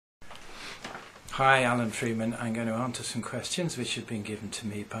Hi, Alan Freeman. I'm going to answer some questions which have been given to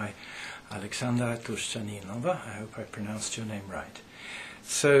me by Alexandra Tushchaninova. I hope I pronounced your name right.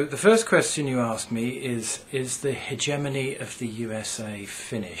 So the first question you asked me is the hegemony of the USA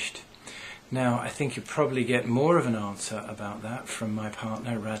finished? Now, I think you probably get more of an answer about that from my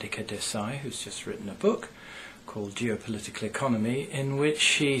partner Radhika Desai, who's just written a book called Geopolitical Economy, in which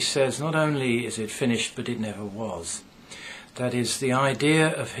she says not only is it finished, but it never was. That is, the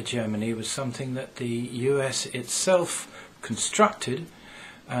idea of hegemony was something that the US itself constructed,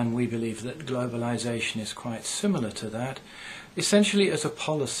 and we believe that globalization is quite similar to that, essentially as a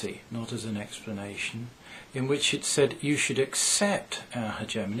policy, not as an explanation, in which it said you should accept our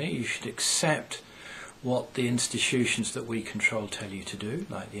hegemony, you should accept what the institutions that we control tell you to do,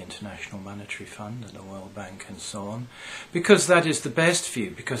 like the International Monetary Fund and the World Bank and so on, because that is the best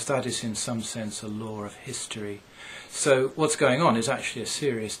view, because that is in some sense a law of history. So what's going on is actually a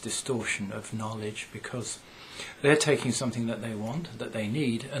serious distortion of knowledge, because they're taking something that they want, that they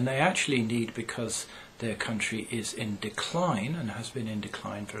need, and they actually need because their country is in decline and has been in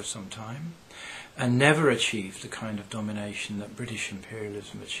decline for some time and never achieved the kind of domination that British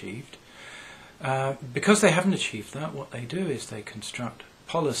imperialism achieved. Because they haven't achieved that, what they do is they construct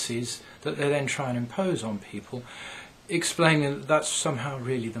policies that they then try and impose on people, explaining that that's somehow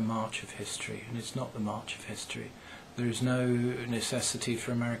really the march of history, and it's not the march of history. There is no necessity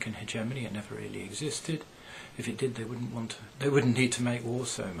for American hegemony. It never really existed. If it did, they wouldn't need to make war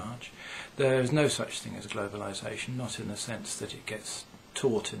so much. There is no such thing as globalization, not in the sense that it gets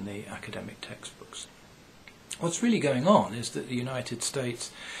taught in the academic textbooks. What's really going on is that the United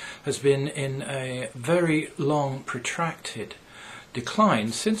States has been in a very long, protracted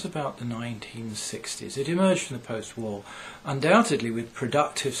decline since about the 1960s. It emerged from the post-war, undoubtedly with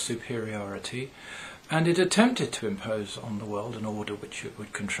productive superiority, and it attempted to impose on the world an order which it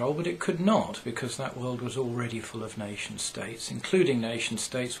would control, but it could not, because that world was already full of nation-states, including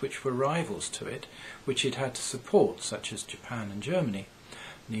nation-states which were rivals to it, which it had to support, such as Japan and Germany.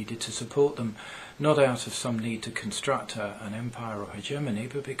 Needed to support them, not out of some need to construct an empire or hegemony,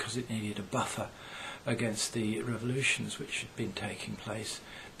 but because it needed a buffer against the revolutions which had been taking place,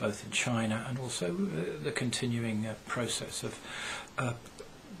 both in China and also the continuing process of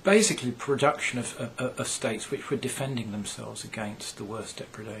basically production of states which were defending themselves against the worst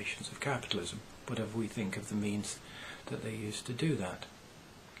depredations of capitalism, whatever we think of the means that they used to do that.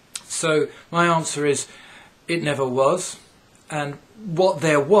 So my answer is, it never was, and what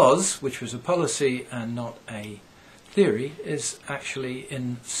there was, which was a policy and not a theory, is actually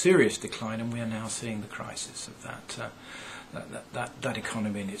in serious decline, and we are now seeing the crisis of that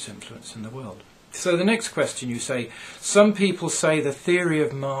economy and its influence in the world. So the next question, you say, some people say the theory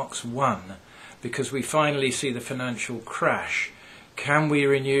of Marx won because we finally see the financial crash. Can we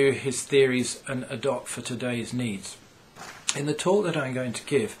renew his theories and adopt for today's needs? In the talk that I'm going to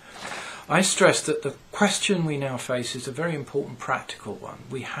give, I stress that the question we now face is a very important practical one.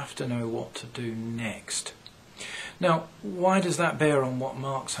 We have to know what to do next. Now, why does that bear on what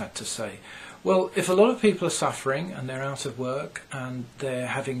Marx had to say? Well, if a lot of people are suffering and they're out of work and they're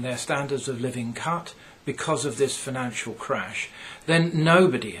having their standards of living cut because of this financial crash, then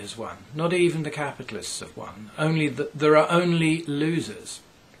nobody has won. Not even the capitalists have won. There are only losers.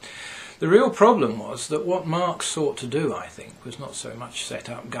 The real problem was that what Marx sought to do, I think, was not so much set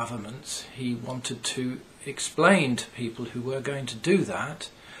up governments. He wanted to explain to people who were going to do that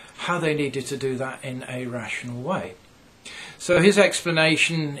how they needed to do that in a rational way. So his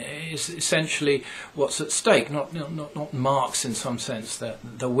explanation is essentially what's at stake, not Marx in some sense,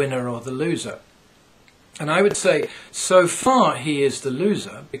 the winner or the loser. And I would say so far he is the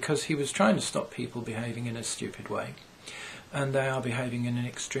loser because he was trying to stop people behaving in a stupid way, and they are behaving in an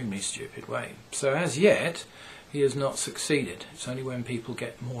extremely stupid way. So as yet he has not succeeded. It's only when people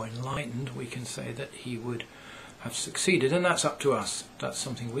get more enlightened we can say that he would have succeeded, and that's up to us. That's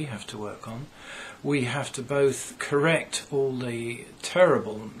something we have to work on. We have to both correct all the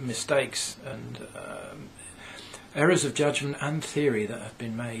terrible mistakes and errors of judgment and theory that have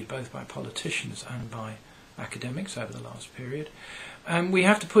been made both by politicians and by academics over the last period, and we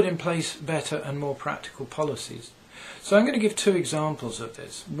have to put in place better and more practical policies. So I'm going to give two examples of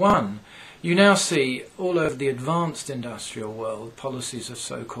this. One, you now see all over the advanced industrial world policies of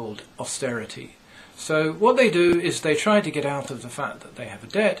so-called austerity. So what they do is they try to get out of the fact that they have a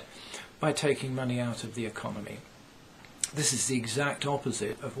debt by taking money out of the economy. This is the exact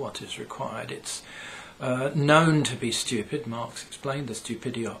opposite of what is required. It's known to be stupid. Marx explained the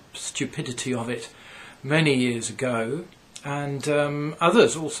stupidity of it many years ago, And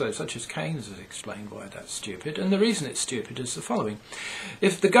others also, such as Keynes, has explained why that's stupid. And the reason it's stupid is the following.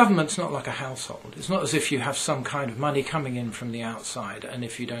 If the government's not like a household, it's not as if you have some kind of money coming in from the outside and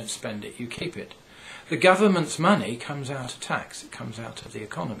if you don't spend it, you keep it. The government's money comes out of tax, it comes out of the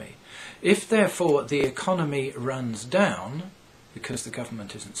economy. If, therefore, the economy runs down because the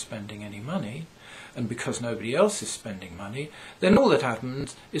government isn't spending any money, and because nobody else is spending money, then all that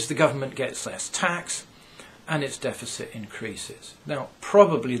happens is the government gets less tax, and its deficit increases. Now,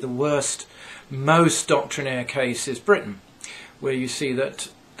 probably the worst, most doctrinaire case is Britain, where you see that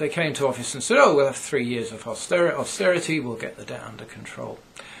they came to office and said, oh, we'll have 3 years of austerity, we'll get the debt under control.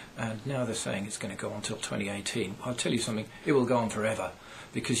 And now they're saying it's going to go on until 2018. I'll tell you something, it will go on forever,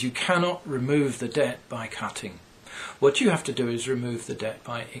 because you cannot remove the debt by cutting. What you have to do is remove the debt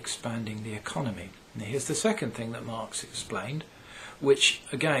by expanding the economy. And here's the second thing that Marx explained, which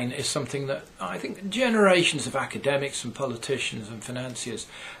again is something that I think generations of academics and politicians and financiers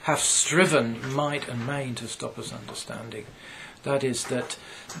have striven might and main to stop us understanding. That is that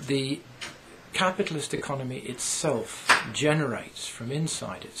the capitalist economy itself generates from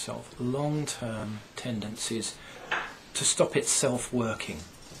inside itself long-term tendencies to stop itself working.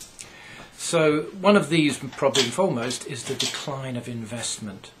 So one of these, probably foremost, is the decline of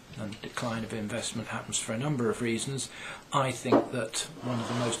investment. And decline of investment happens for a number of reasons. I think that one of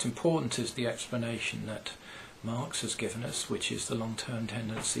the most important is the explanation that Marx has given us, which is the long-term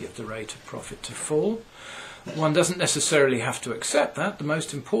tendency of the rate of profit to fall. One doesn't necessarily have to accept that. The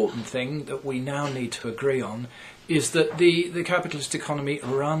most important thing that we now need to agree on is that the capitalist economy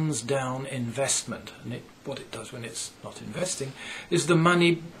runs down investment. And what it does when it's not investing is the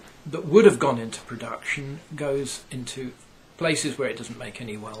money that would have gone into production goes into places where it doesn't make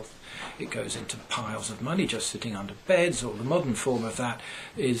any wealth. It goes into piles of money just sitting under beds, or the modern form of that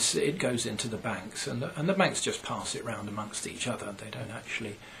is it goes into the banks, and the banks just pass it round amongst each other. They don't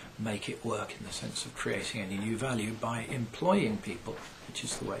actually make it work in the sense of creating any new value by employing people, which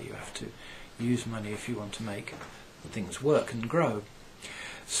is the way you have to use money if you want to make things work and grow.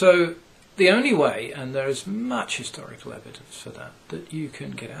 So the only way, and there is much historical evidence for that, that you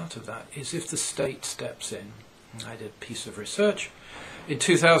can get out of that is if the state steps in. I did a piece of research in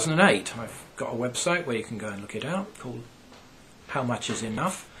 2008. I've got a website where you can go and look it out called How Much Is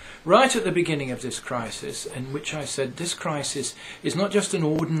Enough, right at the beginning of this crisis, in which I said this crisis is not just an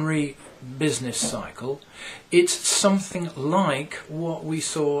ordinary business cycle, it's something like what we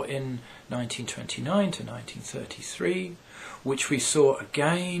saw in 1929 to 1933, which we saw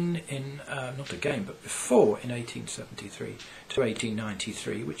again in, not again, but before in 1873 to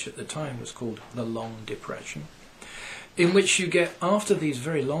 1893, which at the time was called the Long Depression, in which you get, after these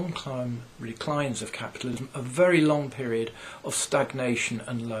very long declines of capitalism, a very long period of stagnation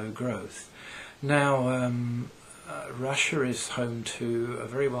and low growth. Now, Russia is home to a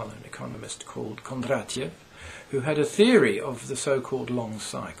very well-known economist called Kondratiev, who had a theory of the so-called long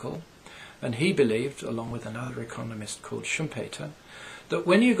cycle, and he believed, along with another economist called Schumpeter, that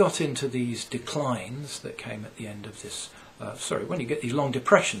when you got into these declines that came at the end of this, when you get these long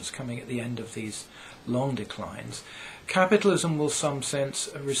depressions coming at the end of these long declines, capitalism will, in some sense,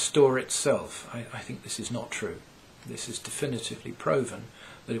 restore itself. I think this is not true. This is definitively proven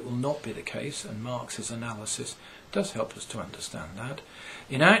that it will not be the case, and Marx's analysis does help us to understand that.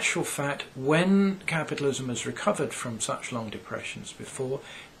 In actual fact, when capitalism has recovered from such long depressions before,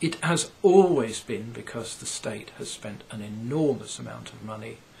 it has always been because the state has spent an enormous amount of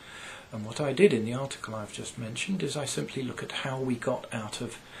money. And what I did in the article I've just mentioned is I simply look at how we got out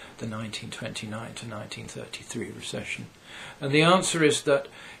of the 1929 to 1933 recession. And the answer is that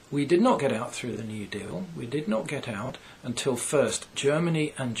we did not get out through the New Deal. We did not get out until first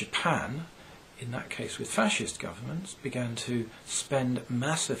Germany and Japan, in that case with fascist governments, began to spend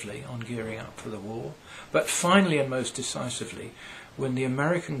massively on gearing up for the war. But finally and most decisively, when the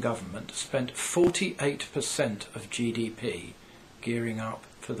American government spent 48% of GDP gearing up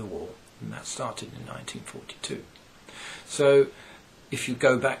for the war. And that started in 1942. So if you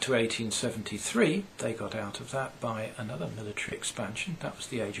go back to 1873, they got out of that by another military expansion. That was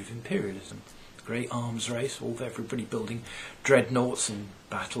the age of imperialism. The great arms race, all of everybody building dreadnoughts and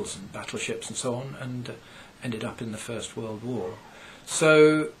battles and battleships and so on, and ended up in the First World War.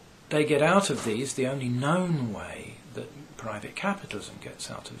 So they get out of these. The only known way that private capitalism gets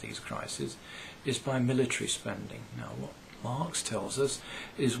out of these crises is by military spending. Now, what Marx tells us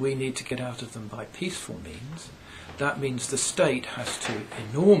is we need to get out of them by peaceful means. That means the state has to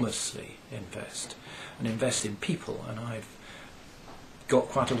enormously invest, and invest in people. And I've got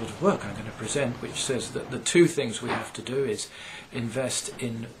quite a lot of work I'm going to present which says that the two things we have to do is invest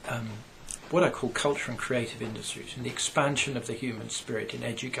in what I call culture and creative industries, in the expansion of the human spirit in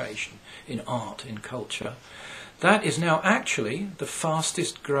education, in art, in culture, that is now actually the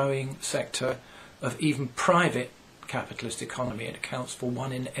fastest growing sector of even private capitalist economy. It accounts for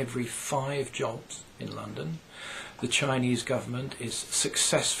 1 in every 5 jobs in London. The Chinese government is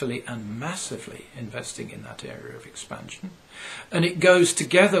successfully and massively investing in that area of expansion. And it goes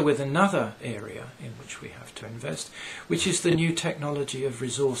together with another area in which we have to invest, which is the new technology of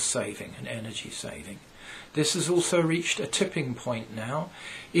resource saving and energy saving. This has also reached a tipping point now.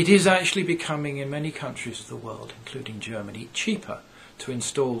 It is actually becoming, in many countries of the world, including Germany, cheaper to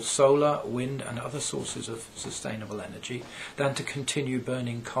install solar, wind and other sources of sustainable energy than to continue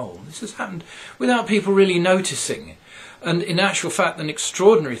burning coal. This has happened without people really noticing. And in actual fact, an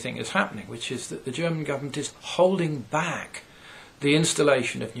extraordinary thing is happening, which is that the German government is holding back the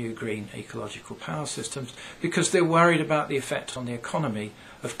installation of new green ecological power systems because they're worried about the effect on the economy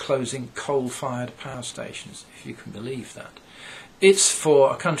of closing coal-fired power stations, if you can believe that. It's,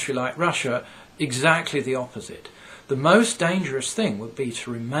 for a country like Russia, exactly the opposite. The most dangerous thing would be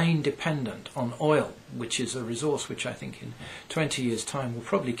to remain dependent on oil, which is a resource which I think in 20 years' time we'll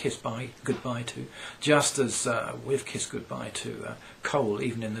probably kiss goodbye to, just as we've kissed goodbye to coal,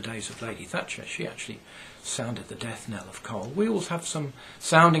 even in the days of Lady Thatcher. She actually sounded the death knell of coal. We all have some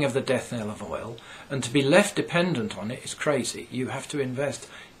sounding of the death knell of oil, and to be left dependent on it is crazy. You have to invest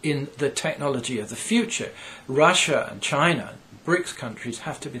in the technology of the future. Russia and China, BRICS countries,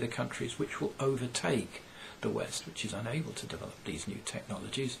 have to be the countries which will overtake the West, which is unable to develop these new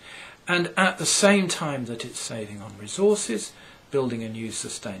technologies, and at the same time that it's saving on resources, building a new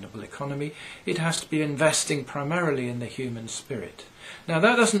sustainable economy, it has to be investing primarily in the human spirit. Now,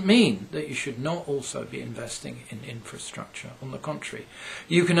 that doesn't mean that you should not also be investing in infrastructure. On the contrary,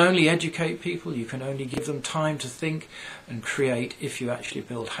 you can only educate people, you can only give them time to think and create if you actually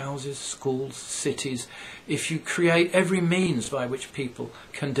build houses, schools, cities, if you create every means by which people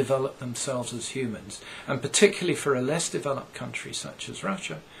can develop themselves as humans, and particularly for a less developed country such as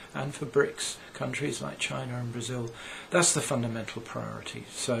Russia, and for BRICS countries like China and Brazil, that's the fundamental priority.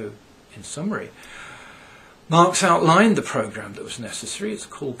 So, in summary, Marx outlined the programme that was necessary. It's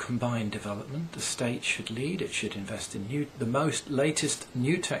called combined development. The state should lead. It should invest in the most latest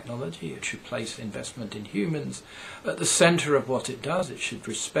new technology. It should place investment in humans at the centre of what it does. It should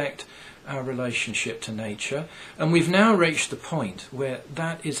respect our relationship to nature. And we've now reached the point where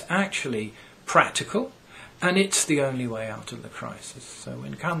that is actually practical, and it's the only way out of the crisis. So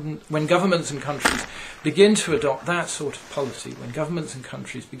when governments and countries begin to adopt that sort of policy, when governments and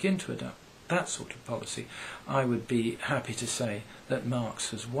countries begin to adopt that sort of policy, I would be happy to say that Marx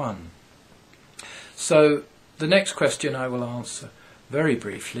has won. So the next question I will answer very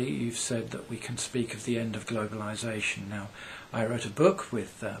briefly. You've said that we can speak of the end of globalization. Now, I wrote a book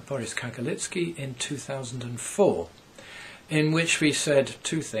with Boris Kagalitsky in 2004 in which we said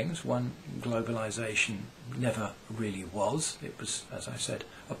 2 things. One, globalization never really was. It was, as I said,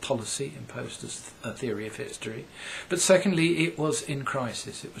 a policy imposed as a theory of history. But secondly, it was in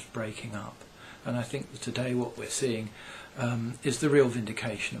crisis. It was breaking up. And I think that today what we're seeing is the real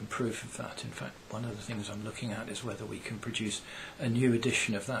vindication and proof of that. In fact, one of the things I'm looking at is whether we can produce a new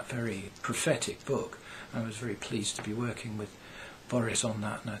edition of that very prophetic book. I was very pleased to be working with Boris on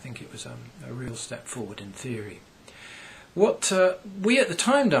that, and I think it was a real step forward in theory. What we at the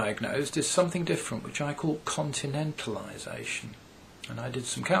time diagnosed is something different, which I call continentalization. And I did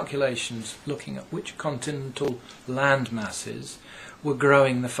some calculations looking at which continental land masses were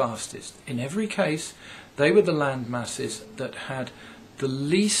growing the fastest. In every case, they were the land masses that had the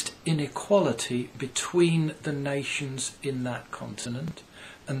least inequality between the nations in that continent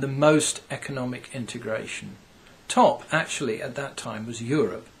and the most economic integration. Top, actually, at that time was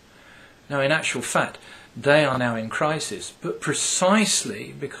Europe. Now, in actual fact, they are now in crisis, but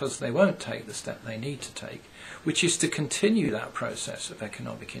precisely because they won't take the step they need to take, which is to continue that process of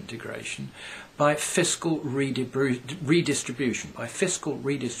economic integration by fiscal redistribution,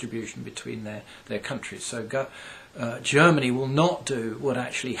 between their countries. So Germany will not do what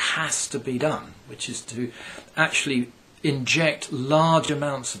actually has to be done, which is to actually inject large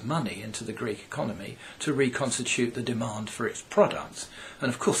amounts of money into the Greek economy to reconstitute the demand for its products. And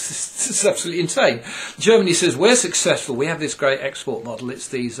of course, this is absolutely insane. Germany says, we're successful, we have this great export model, it's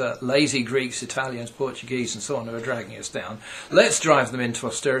these lazy Greeks, Italians, Portuguese and so on who are dragging us down. Let's drive them into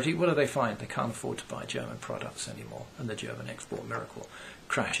austerity. What do they find? They can't afford to buy German products anymore, and the German export miracle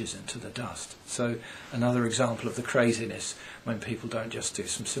crashes into the dust. So another example of the craziness when people don't just do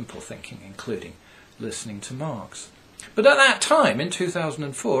some simple thinking, including listening to Marx. But at that time, in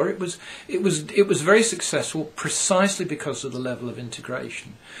 2004, it was very successful precisely because of the level of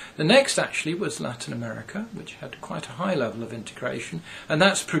integration. The next actually was Latin America, which had quite a high level of integration, and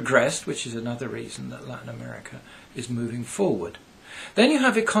that's progressed, which is another reason that Latin America is moving forward. Then you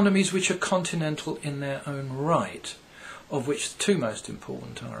have economies which are continental in their own right, of which the two most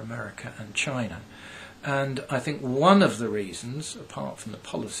important are America and China. And I think one of the reasons, apart from the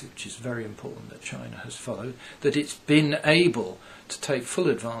policy, which is very important that China has followed, that it's been able to take full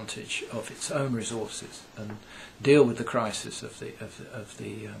advantage of its own resources and deal with the crisis of the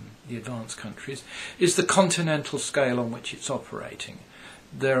advanced countries, is the continental scale on which it's operating.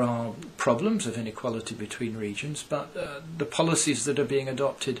 There are problems of inequality between regions, but the policies that are being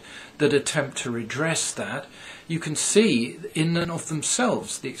adopted that attempt to redress that, you can see in and of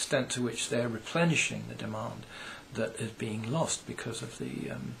themselves the extent to which they're replenishing the demand that is being lost because of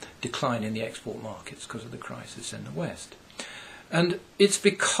the decline in the export markets because of the crisis in the West. And it's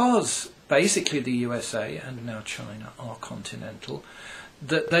because basically the USA and now China are continental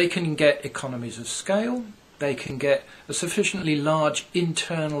that they can get economies of scale. They can get a sufficiently large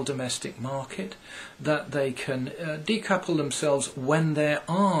internal domestic market, that they can decouple themselves when there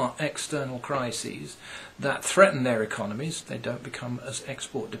are external crises that threaten their economies. They don't become as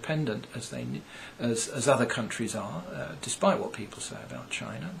export dependent as other countries are, despite what people say about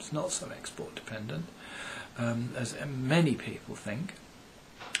China. It's not so export dependent as many people think.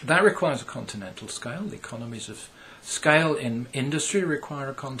 That requires a continental scale. The economies of scale in industry require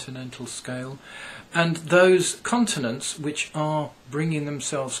a continental scale, and those continents which are bringing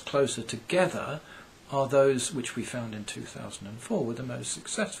themselves closer together are those which we found in 2004 were the most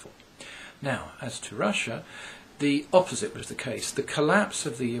successful. Now, as to Russia, the opposite was the case. The collapse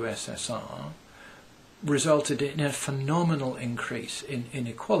of the USSR resulted in a phenomenal increase in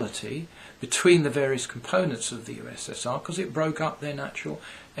inequality between the various components of the USSR because it broke up their natural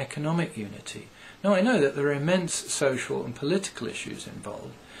economic unity. Now, I know that there are immense social and political issues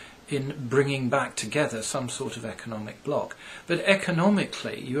involved in bringing back together some sort of economic bloc, but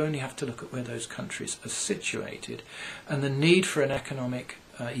economically you only have to look at where those countries are situated, and the need for an economic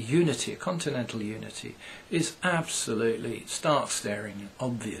unity, a continental unity, is absolutely stark-staring and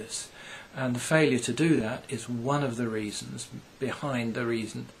obvious, and the failure to do that is one of the reasons behind the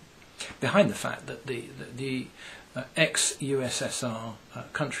fact that the ex-USSR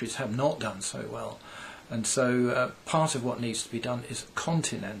countries have not done so well. And so part of what needs to be done is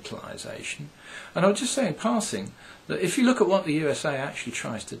continentalisation. And I'll just say in passing that if you look at what the USA actually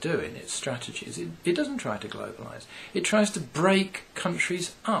tries to do in its strategies, it doesn't try to globalise. It tries to break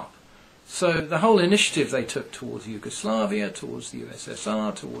countries up. So the whole initiative they took towards Yugoslavia, towards the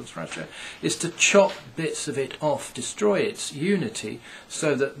USSR, towards Russia, is to chop bits of it off, destroy its unity,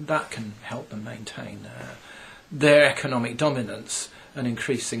 so that that can help them maintain their economic dominance and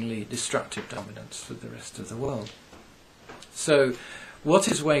increasingly destructive dominance for the rest of the world. So what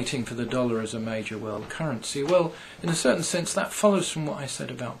is waiting for the dollar as a major world currency? Well, in a certain sense, that follows from what I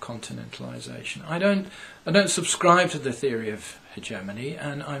said about continentalisation. I don't subscribe to the theory of hegemony,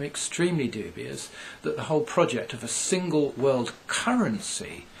 and I'm extremely dubious that the whole project of a single world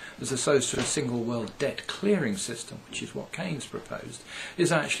currency as opposed to a single world debt clearing system, which is what Keynes proposed,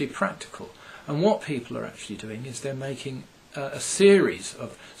 is actually practical. And what people are actually doing is they're making a series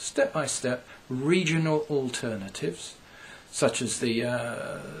of step-by-step regional alternatives, such as the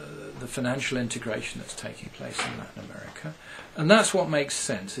financial integration that's taking place in Latin America. And that's what makes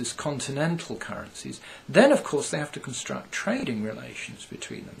sense, is continental currencies. Then, of course, they have to construct trading relations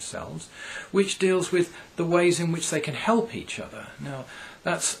between themselves, which deals with the ways in which they can help each other. Now,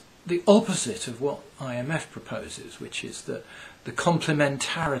 that's the opposite of what IMF proposes, which is the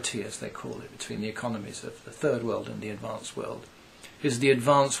complementarity, as they call it, between the economies of the third world and the advanced world, is the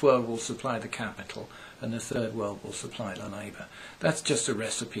advanced world will supply the capital and the third world will supply the labour. That's just a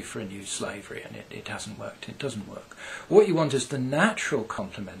recipe for a new slavery, and it hasn't worked. It doesn't work. What you want is the natural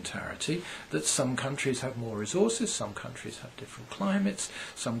complementarity, that some countries have more resources, some countries have different climates,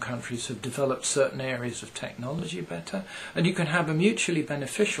 some countries have developed certain areas of technology better, and you can have a mutually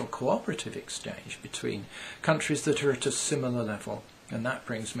beneficial cooperative exchange between countries that are at a similar level. And that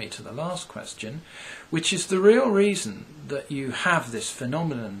brings me to the last question, which is the real reason that you have this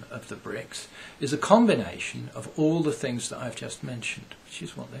phenomenon of the BRICS is a combination of all the things that I've just mentioned, which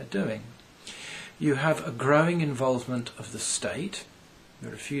is what they're doing. You have a growing involvement of the state, the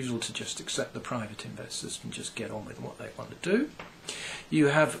refusal to just accept the private investors and just get on with what they want to do. You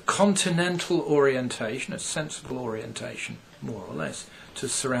have continental orientation, a sensible orientation, more or less, to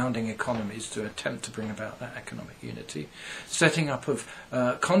surrounding economies to attempt to bring about that economic unity. Setting up of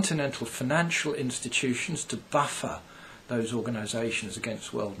continental financial institutions to buffer those organisations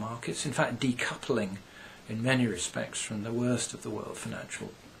against world markets, in fact decoupling in many respects from the worst of the world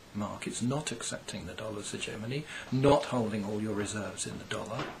financial markets, not accepting the dollar's hegemony, not holding all your reserves in the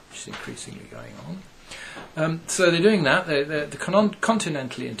dollar, which is increasingly going on. So they're doing that, they're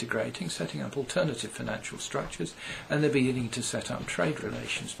continentally integrating, setting up alternative financial structures, and they're beginning to set up trade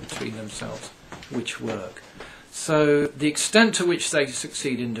relations between themselves which work. So the extent to which they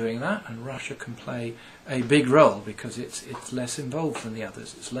succeed in doing that, and Russia can play a big role because it's less involved than the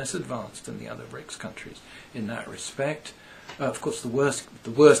others, it's less advanced than the other BRICS countries in that respect. Of course, the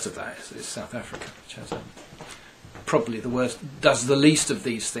worst of that is South Africa, which has probably the worst, does the least of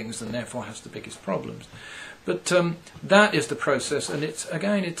these things, and therefore has the biggest problems. But that is the process, and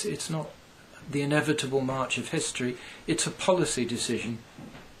it's not the inevitable march of history. It's a policy decision.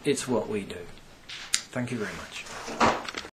 It's what we do. Thank you very much.